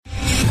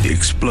the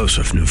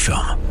explosive new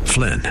film,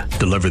 Flynn,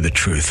 Deliver the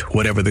Truth,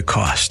 Whatever the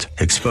Cost,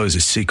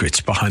 exposes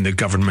secrets behind the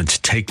government's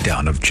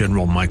takedown of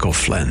General Michael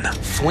Flynn.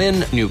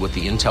 Flynn knew what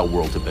the intel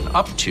world had been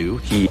up to.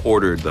 He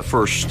ordered the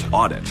first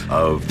audit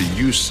of the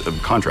use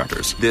of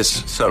contractors.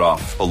 This set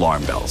off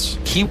alarm bells.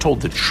 He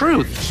told the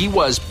truth. He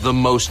was the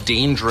most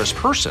dangerous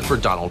person for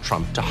Donald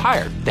Trump to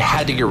hire. They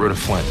had to get rid of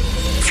Flynn.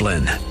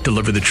 Flynn,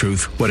 Deliver the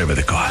Truth, Whatever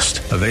the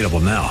Cost. Available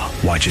now.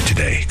 Watch it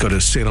today. Go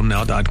to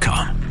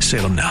salemnow.com.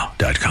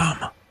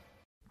 salemnow.com.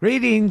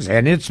 Greetings,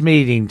 and it's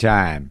meeting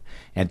time.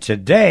 And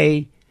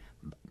today,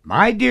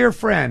 my dear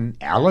friend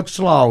Alex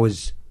Law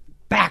is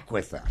back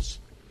with us.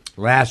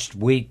 Last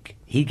week,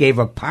 he gave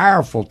a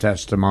powerful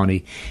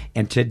testimony,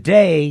 and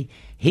today,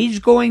 he's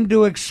going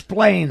to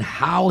explain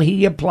how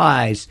he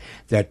applies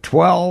the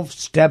 12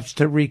 steps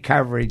to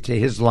recovery to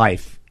his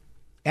life.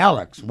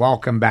 Alex,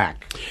 welcome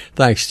back.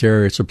 Thanks,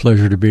 Terry. It's a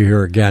pleasure to be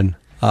here again.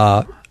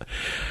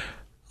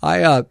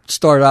 I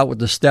started out with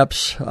the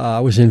steps.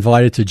 I was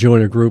invited to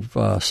join a group,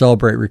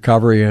 Celebrate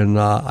Recovery, and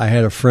I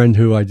had a friend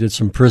who I did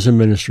some prison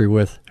ministry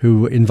with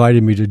who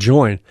invited me to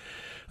join.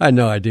 I had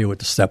no idea what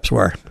the steps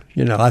were.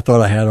 I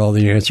thought I had all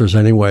the answers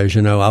anyways.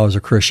 I was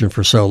a Christian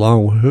for so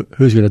long.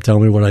 Who's going to tell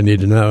me what I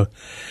need to know?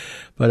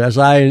 But as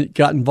I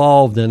got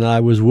involved and I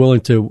was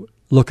willing to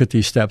look at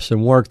these steps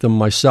and work them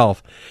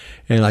myself,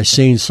 and I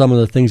seen some of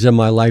the things in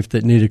my life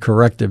that needed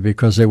corrected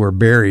because they were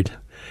buried.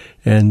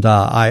 And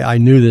I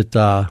knew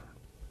that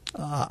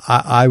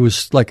I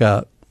was like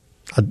a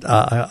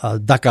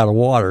duck out of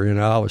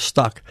water. I was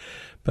stuck.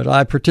 But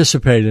I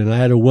participated, and I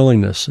had a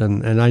willingness,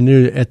 and I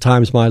knew at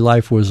times my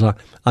life was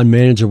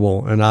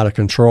unmanageable and out of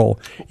control,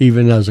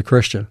 even as a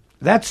Christian.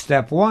 That's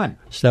step one.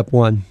 Step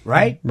one.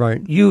 Right?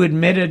 Right. You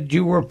admitted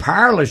you were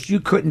powerless. You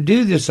couldn't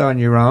do this on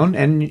your own,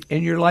 and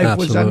your life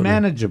Absolutely. was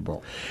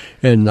unmanageable.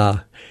 And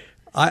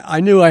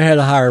I knew I had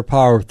a higher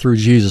power through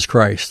Jesus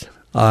Christ.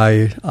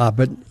 But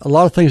a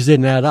lot of things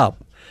didn't add up.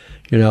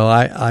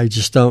 I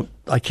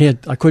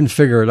couldn't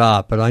figure it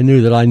out, but I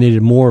knew that I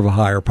needed more of a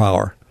higher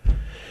power.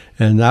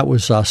 And that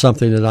was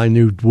something that I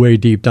knew way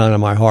deep down in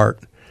my heart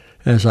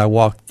as I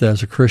walked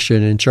as a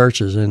Christian in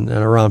churches and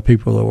around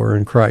people that were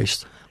in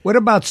Christ. What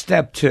about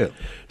step two?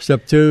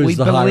 Step two is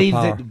the higher power. We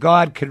believe that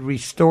God could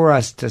restore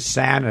us to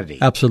sanity.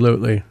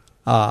 Absolutely.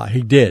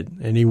 He did,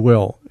 and he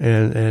will.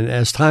 And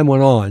as time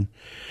went on,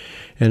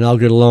 and I'll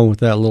get along with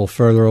that a little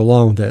further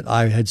along, that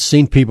I had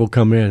seen people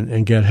come in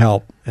and get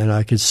help, and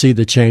I could see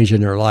the change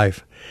in their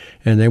life.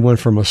 And they went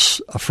from a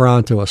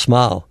frown to a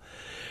smile.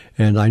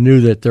 And I knew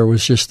that there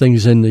was just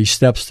things in these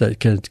steps that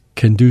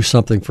can do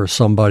something for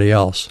somebody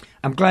else.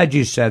 I'm glad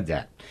you said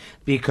that,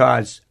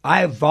 because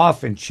I've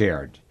often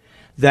shared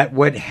that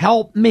what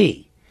helped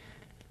me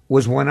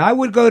was when I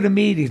would go to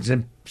meetings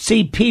and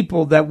see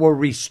people that were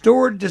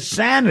restored to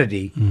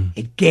sanity,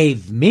 it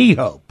gave me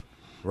hope,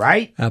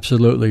 right?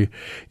 Absolutely.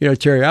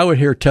 Terry, I would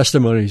hear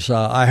testimonies.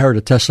 I heard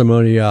a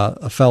testimony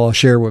a fellow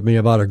shared with me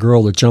about a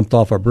girl that jumped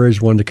off a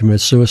bridge, wanted to commit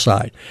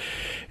suicide.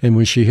 And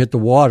when she hit the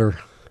water,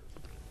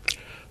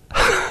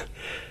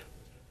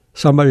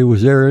 somebody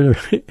was there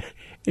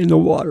in the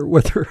water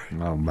with her.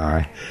 Oh,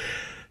 my.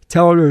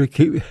 Telling her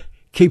to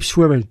keep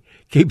swimming,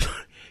 keep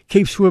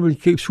swimming,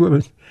 keep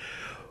swimming.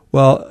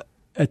 Well,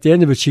 at the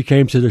end of it, she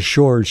came to the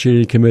shore and she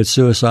didn't commit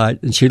suicide.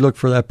 And she looked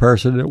for that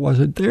person and it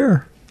wasn't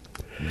there.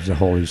 It was the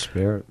Holy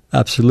Spirit.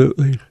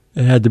 Absolutely.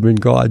 It had to have been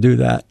God do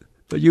that.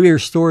 But you hear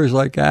stories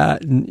like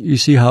that and you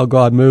see how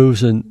God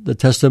moves and the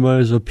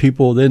testimonies of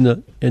people in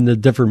the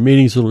different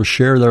meetings that will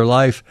share their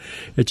life.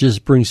 It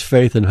just brings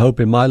faith and hope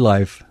in my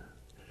life.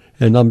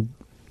 And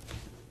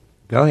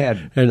Go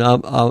ahead. And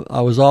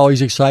I was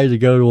always excited to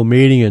go to a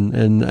meeting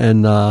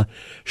and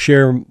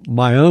share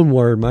my own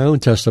word, my own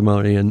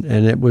testimony, and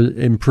it would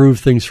improve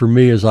things for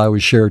me as I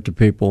would share it to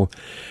people.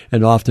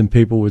 And often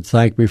people would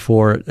thank me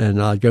for it,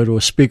 and I'd go to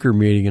a speaker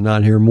meeting and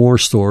I'd hear more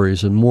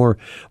stories and more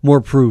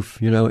proof,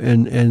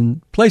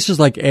 and places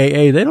like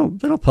AA, they don't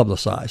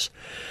publicize.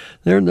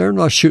 They're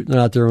not shooting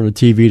out there on the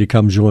TV to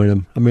come join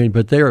them. I mean,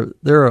 but they're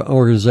an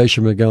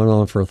organization that's been going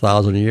on for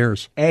 1,000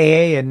 years.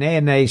 AA and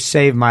NA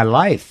saved my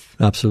life.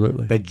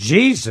 Absolutely. But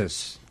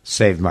Jesus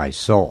saved my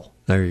soul.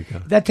 There you go.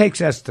 That takes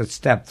us to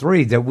step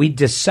three, that we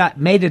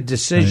made a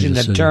decision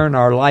to turn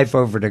our life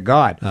over to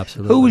God.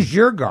 Absolutely. Who is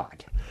your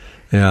God?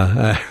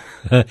 Yeah.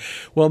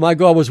 Well, my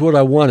God was what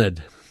I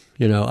wanted.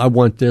 I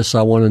want this.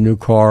 I want a new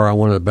car. I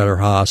want a better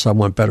house. I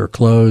want better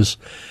clothes.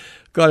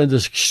 Got into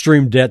this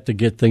extreme debt to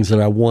get things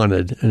that I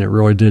wanted, and it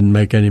really didn't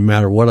make any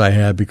matter what I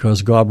had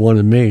because God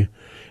wanted me,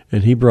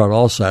 and he brought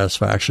all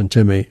satisfaction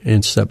to me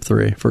in step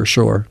three, for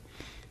sure.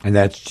 And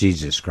that's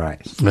Jesus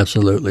Christ.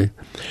 Absolutely.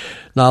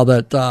 Now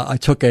that I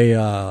took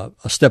a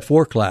step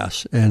 4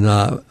 class, and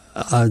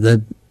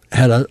that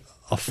had a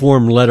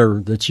form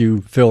letter that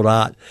you filled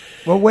out.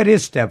 Well, what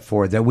is step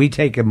 4? That we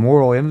take a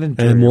moral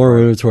inventory? And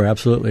moral inventory,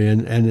 absolutely.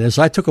 And as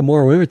I took a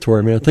moral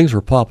inventory, man, things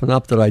were popping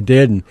up that I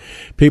did, and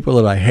people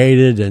that I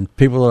hated, and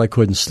people that I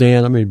couldn't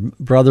stand. I mean,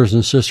 brothers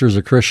and sisters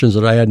of Christians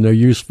that I had no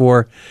use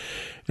for.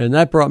 And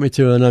that brought me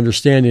to an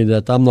understanding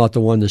that I'm not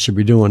the one that should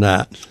be doing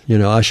that.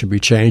 I should be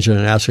changing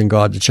and asking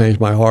God to change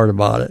my heart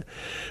about it.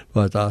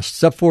 But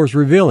step 4 is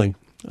revealing.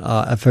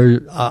 I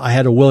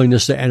had a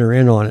willingness to enter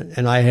in on it,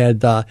 and I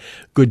had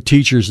good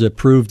teachers that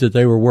proved that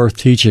they were worth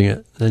teaching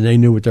it, and they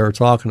knew what they were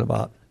talking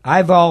about.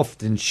 I've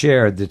often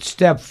shared that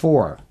step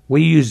 4,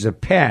 we use a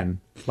pen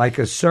like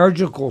a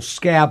surgical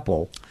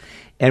scalpel,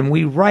 and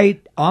we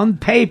write on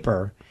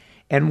paper,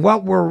 and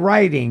what we're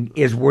writing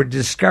is we're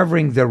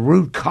discovering the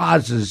root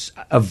causes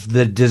of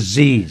the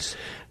disease,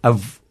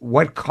 of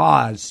what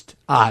caused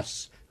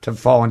us to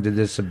fall into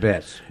this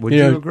abyss. Would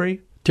you agree?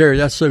 Terry,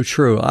 that's so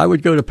true. I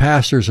would go to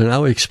pastors and I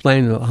would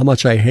explain how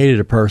much I hated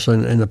a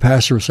person, and the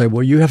pastor would say,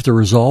 well, you have to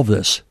resolve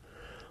this.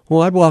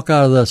 Well, I'd walk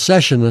out of the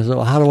session and say,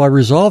 well, how do I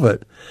resolve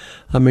it?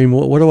 I mean,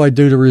 what do I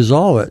do to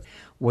resolve it?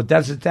 Well,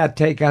 doesn't that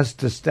take us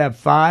to step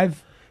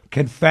 5,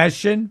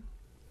 confession?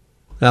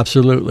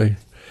 Absolutely.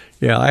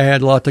 Yeah, I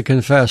had a lot to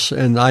confess,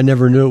 and I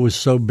never knew it was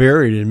so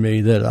buried in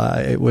me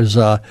that it was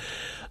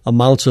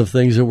amounts of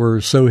things that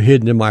were so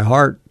hidden in my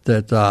heart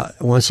that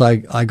once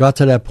I got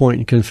to that point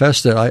and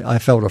confessed it, I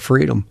felt a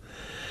freedom.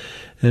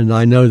 And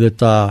I know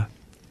that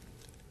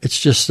it's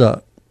just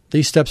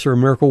these steps are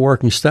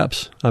miracle-working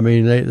steps. I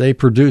mean, they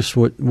produce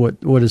what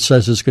it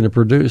says it's going to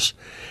produce.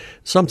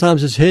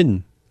 Sometimes it's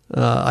hidden.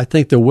 I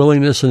think the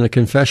willingness and the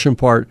confession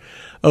part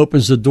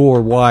opens the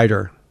door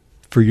wider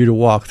for you to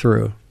walk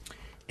through.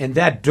 And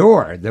that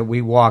door that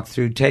we walk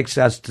through takes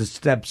us to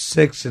steps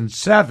 6 and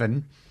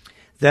 7,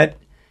 that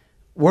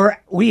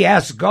we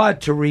ask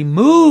God to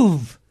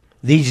remove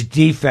these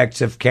defects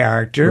of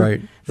character,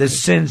 right, the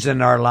sins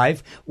in our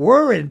life.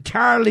 We're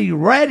entirely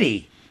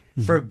ready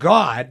for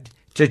God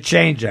to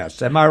change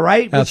us. Am I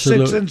right with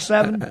 6 and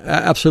 7?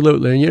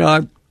 Absolutely. And,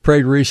 I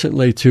prayed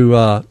recently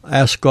to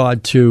ask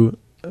God to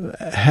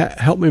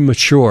help me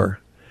mature.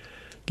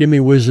 Give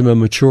me wisdom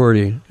and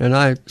maturity. And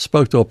I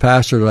spoke to a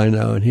pastor that I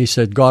know, and he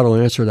said, God will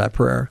answer that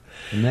prayer.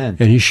 Amen.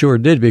 And he sure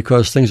did,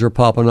 because things are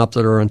popping up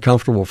that are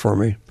uncomfortable for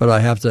me. But I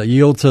have to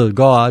yield to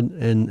God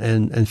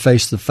and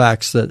face the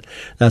facts that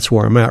that's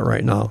where I'm at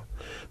right now.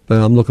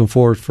 But I'm looking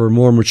forward for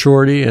more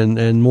maturity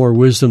and more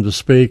wisdom to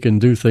speak and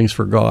do things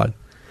for God.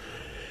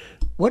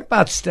 What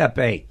about step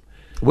 8?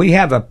 We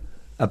have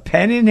a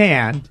pen in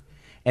hand,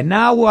 and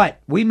now what?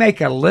 We make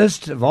a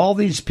list of all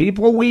these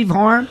people we've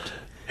harmed?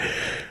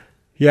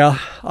 Yeah,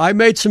 I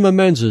made some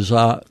amends,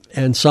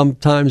 and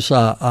sometimes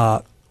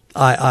I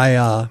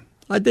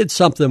did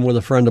something with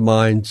a friend of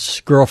mine's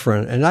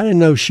girlfriend, and I didn't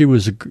know she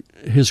was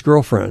his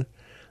girlfriend.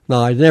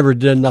 Now, I never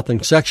did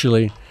nothing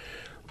sexually,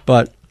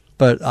 but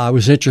I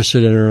was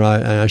interested in her,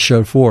 and I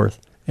showed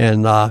forth,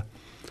 and I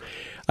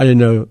didn't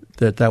know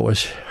that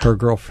was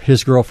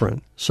his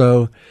girlfriend.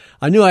 So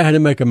I knew I had to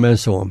make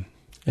amends to him.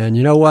 And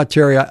you know what,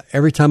 Terry?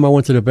 Every time I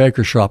went to the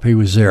baker shop, he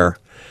was there.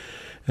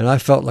 And I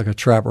felt like a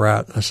trap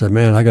rat. I said,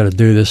 man, I got to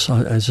do this.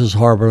 This is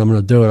hard, but I'm going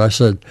to do it. I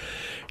said,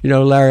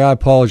 Larry, I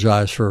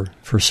apologize for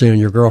seeing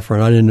your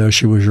girlfriend. I didn't know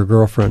she was your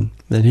girlfriend.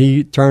 And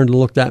he turned and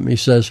looked at me and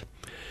says,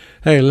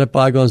 hey, let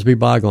bygones be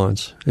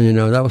bygones. And,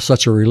 that was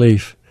such a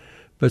relief.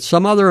 But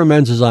some other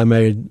amends I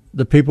made,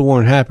 the people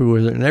weren't happy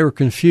with it, and they were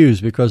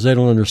confused because they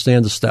don't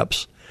understand the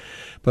steps.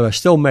 But I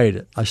still made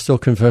it. I still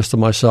confessed to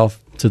myself,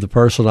 to the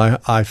person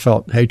I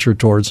felt hatred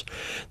towards,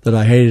 that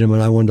I hated him,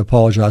 and I wanted to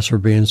apologize for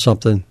being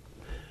something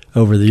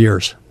over the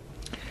years.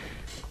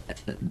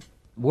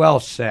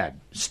 Well said.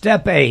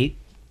 Step 8,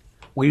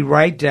 we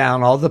write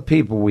down all the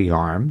people we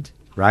harmed,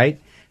 right?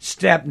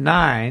 Step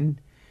 9,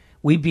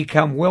 we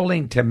become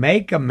willing to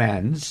make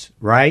amends,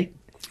 right?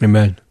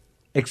 Amen.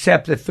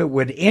 Except if it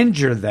would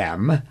injure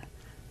them.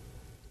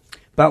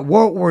 But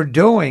what we're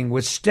doing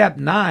with step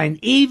 9,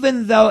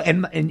 even though,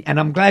 and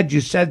I'm glad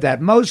you said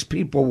that, most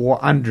people will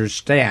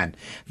understand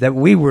that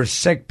we were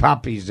sick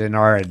puppies in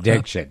our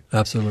addiction.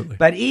 Absolutely.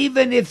 But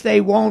even if they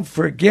won't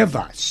forgive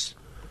us,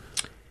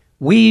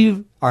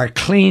 we are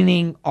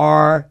cleaning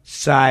our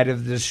side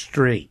of the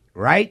street,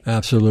 right?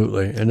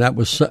 Absolutely. And that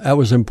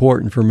was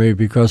important for me,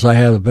 because I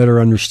had a better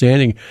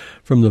understanding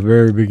from the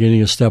very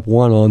beginning of step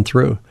 1 on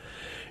through.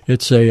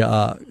 It's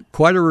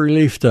quite a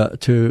relief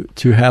to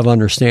have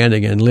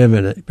understanding and live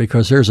in it,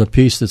 because there's a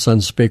peace that's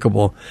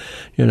unspeakable.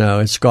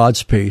 It's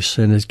God's peace,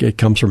 and it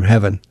comes from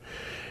heaven.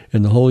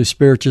 And the Holy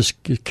Spirit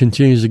just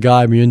continues to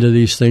guide me into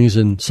these things,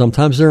 and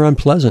sometimes they're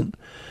unpleasant.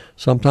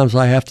 Sometimes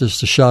I have to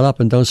shut up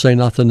and don't say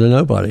nothing to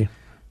nobody.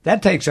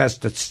 That takes us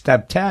to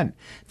step 10,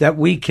 that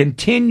we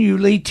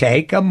continually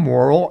take a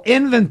moral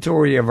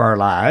inventory of our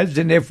lives,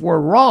 and if we're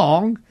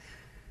wrong,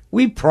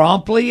 we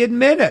promptly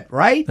admit it,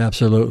 right?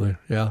 Absolutely,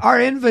 yeah.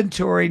 Our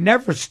inventory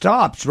never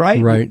stops,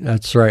 right? Right,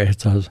 that's right, it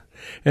does.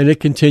 And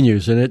it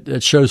continues, and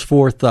it shows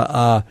forth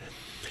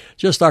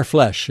just our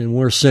flesh, and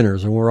we're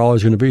sinners, and we're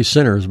always going to be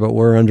sinners, but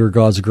we're under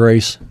God's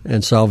grace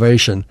and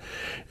salvation.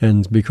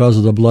 And because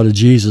of the blood of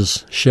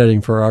Jesus shedding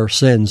for our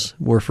sins,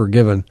 we're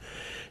forgiven.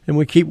 And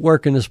we keep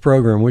working this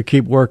program. We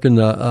keep working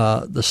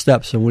the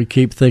steps, and we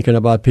keep thinking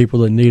about people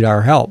that need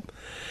our help.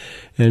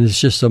 And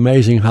it's just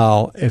amazing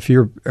how if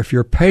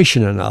you're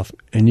patient enough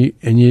and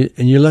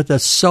you let that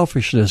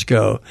selfishness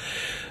go,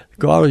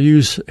 God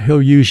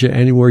he'll use you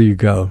anywhere you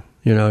go.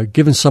 You know,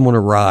 giving someone a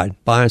ride,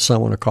 buying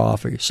someone a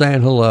coffee,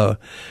 saying hello,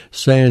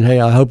 saying, hey,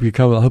 I hope you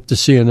come. I hope to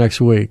see you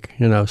next week.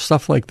 You know,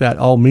 stuff like that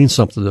all means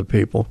something to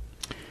people.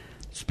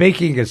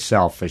 Speaking of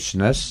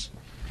selfishness,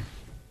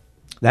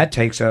 that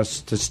takes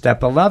us to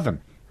step 11.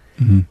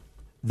 Mm-hmm.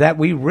 That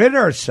we rid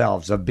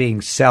ourselves of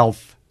being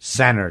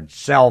self-centered,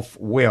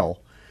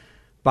 self-will,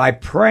 by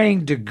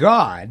praying to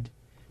God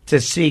to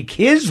seek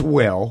His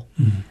will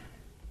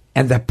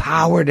and the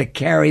power to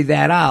carry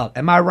that out.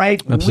 Am I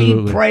right?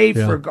 Absolutely. We pray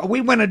for God. We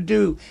want to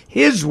do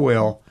His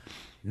will,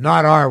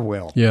 not our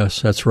will.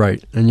 Yes, that's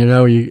right. And you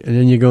know, and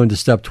then you go into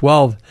step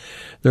 12.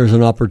 There's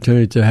an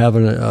opportunity to have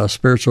a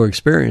spiritual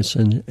experience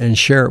and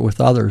share it with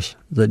others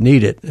that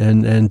need it,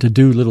 and to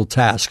do little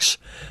tasks.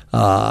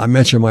 I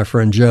mentioned my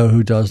friend Joe, who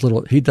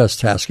he does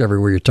tasks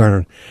everywhere you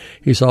turn.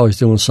 He's always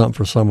doing something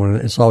for someone,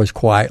 and it's always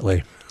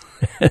quietly.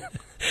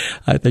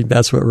 I think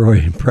that's what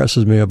really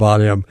impresses me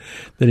about him,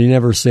 that he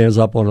never stands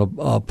up on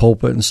a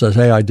pulpit and says,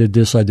 hey, I did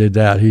this, I did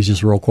that. He's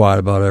just real quiet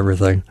about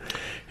everything.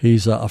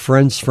 He's a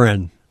friend's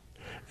friend,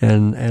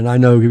 and I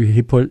know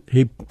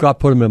God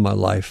put him in my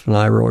life, and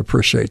I really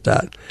appreciate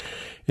that.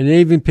 And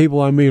even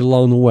people I meet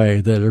along the way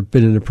that have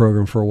been in the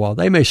program for a while,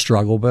 they may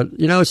struggle, but,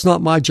 you know, it's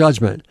not my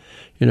judgment.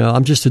 You know,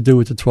 I'm just to do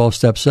what the 12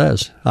 steps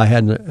says. I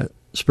had a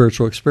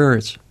spiritual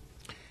experience.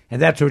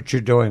 And that's what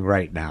you're doing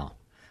right now.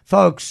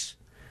 Folks,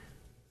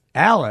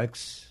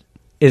 Alex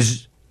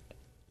is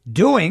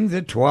doing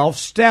the 12th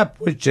step,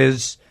 which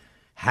is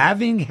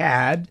having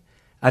had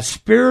a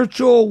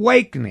spiritual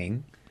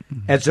awakening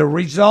as a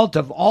result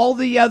of all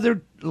the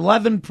other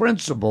 11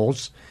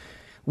 principles.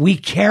 We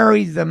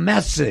carry the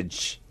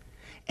message,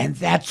 and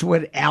that's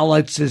what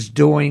Alex is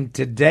doing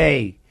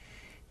today.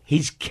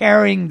 He's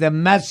carrying the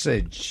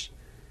message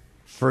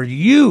for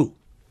you.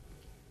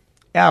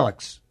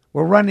 Alex,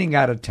 we're running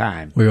out of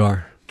time. We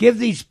are. Give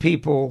these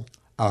people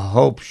a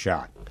hope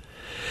shot.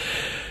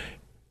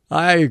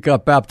 I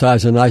got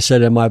baptized, and I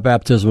said in my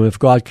baptism, if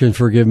God can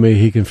forgive me,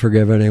 He can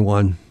forgive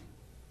anyone.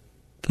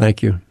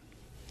 Thank you.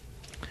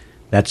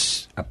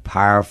 That's a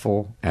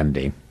powerful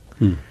ending.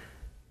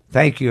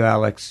 Thank you,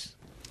 Alex.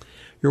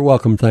 You're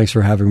welcome. Thanks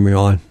for having me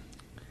on.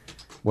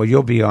 Well,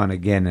 you'll be on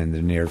again in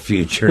the near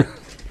future.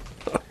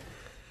 All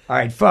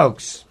right,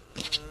 folks.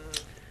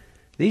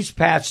 These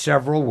past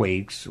several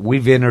weeks,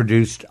 we've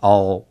introduced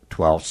all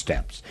 12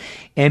 steps.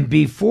 And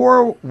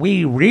before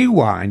we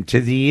rewind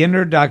to the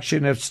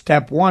introduction of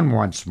step 1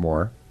 once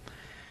more,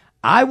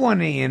 I want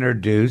to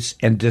introduce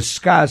and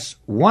discuss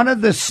one of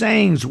the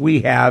sayings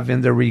we have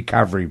in the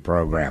recovery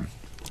program.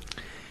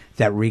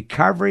 That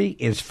recovery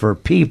is for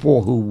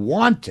people who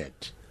want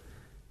it,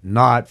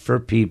 not for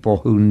people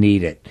who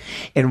need it.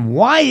 And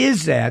why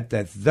is that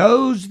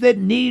those that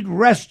need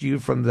rescue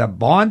from the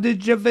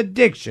bondage of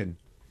addiction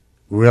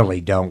really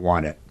don't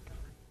want it?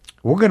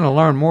 We're going to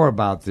learn more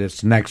about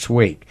this next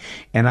week.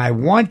 And I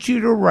want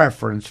you to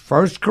reference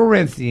 1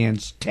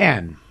 Corinthians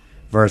 10,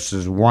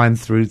 verses 1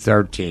 through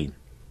 13.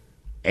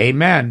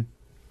 Amen.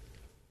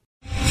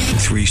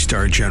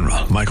 3-star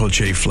General Michael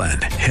J.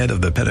 Flynn, head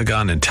of the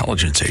Pentagon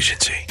Intelligence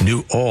Agency,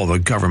 knew all the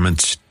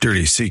government's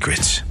dirty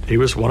secrets. He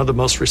was one of the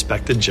most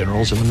respected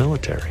generals in the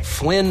military.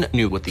 Flynn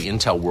knew what the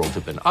intel world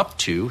had been up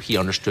to. He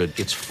understood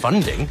its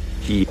funding.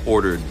 He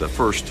ordered the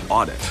first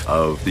audit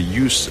of the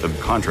use of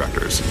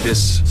contractors.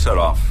 This set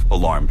off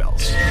alarm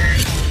bells.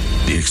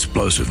 The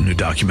explosive new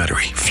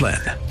documentary, Flynn,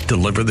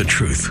 Deliver the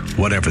Truth,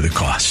 Whatever the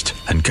Cost,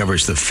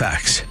 uncovers the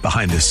facts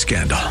behind this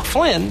scandal.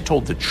 Flynn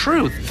told the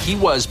truth. He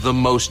was the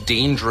most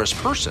dangerous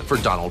person for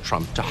Donald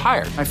Trump to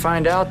hire. I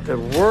find out the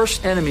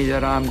worst enemy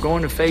that I'm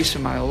going to face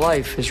in my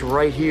life is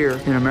right here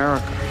in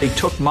America. They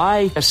took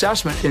my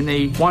assessment and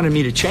they wanted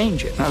me to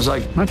change it. And I was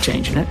like, I'm not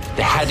changing it.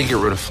 They had to get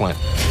rid of Flynn.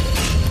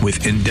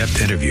 With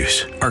in-depth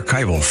interviews,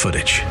 archival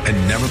footage,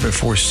 and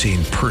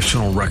never-before-seen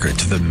personal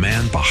records of the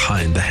man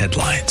behind the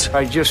headlines.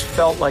 I just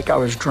felt like I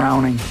was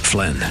drowning.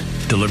 Flynn,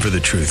 Deliver the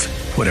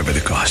Truth, Whatever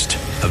the Cost.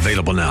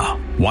 Available now.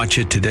 Watch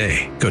it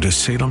today. Go to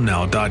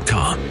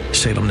salemnow.com.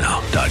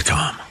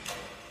 salemnow.com.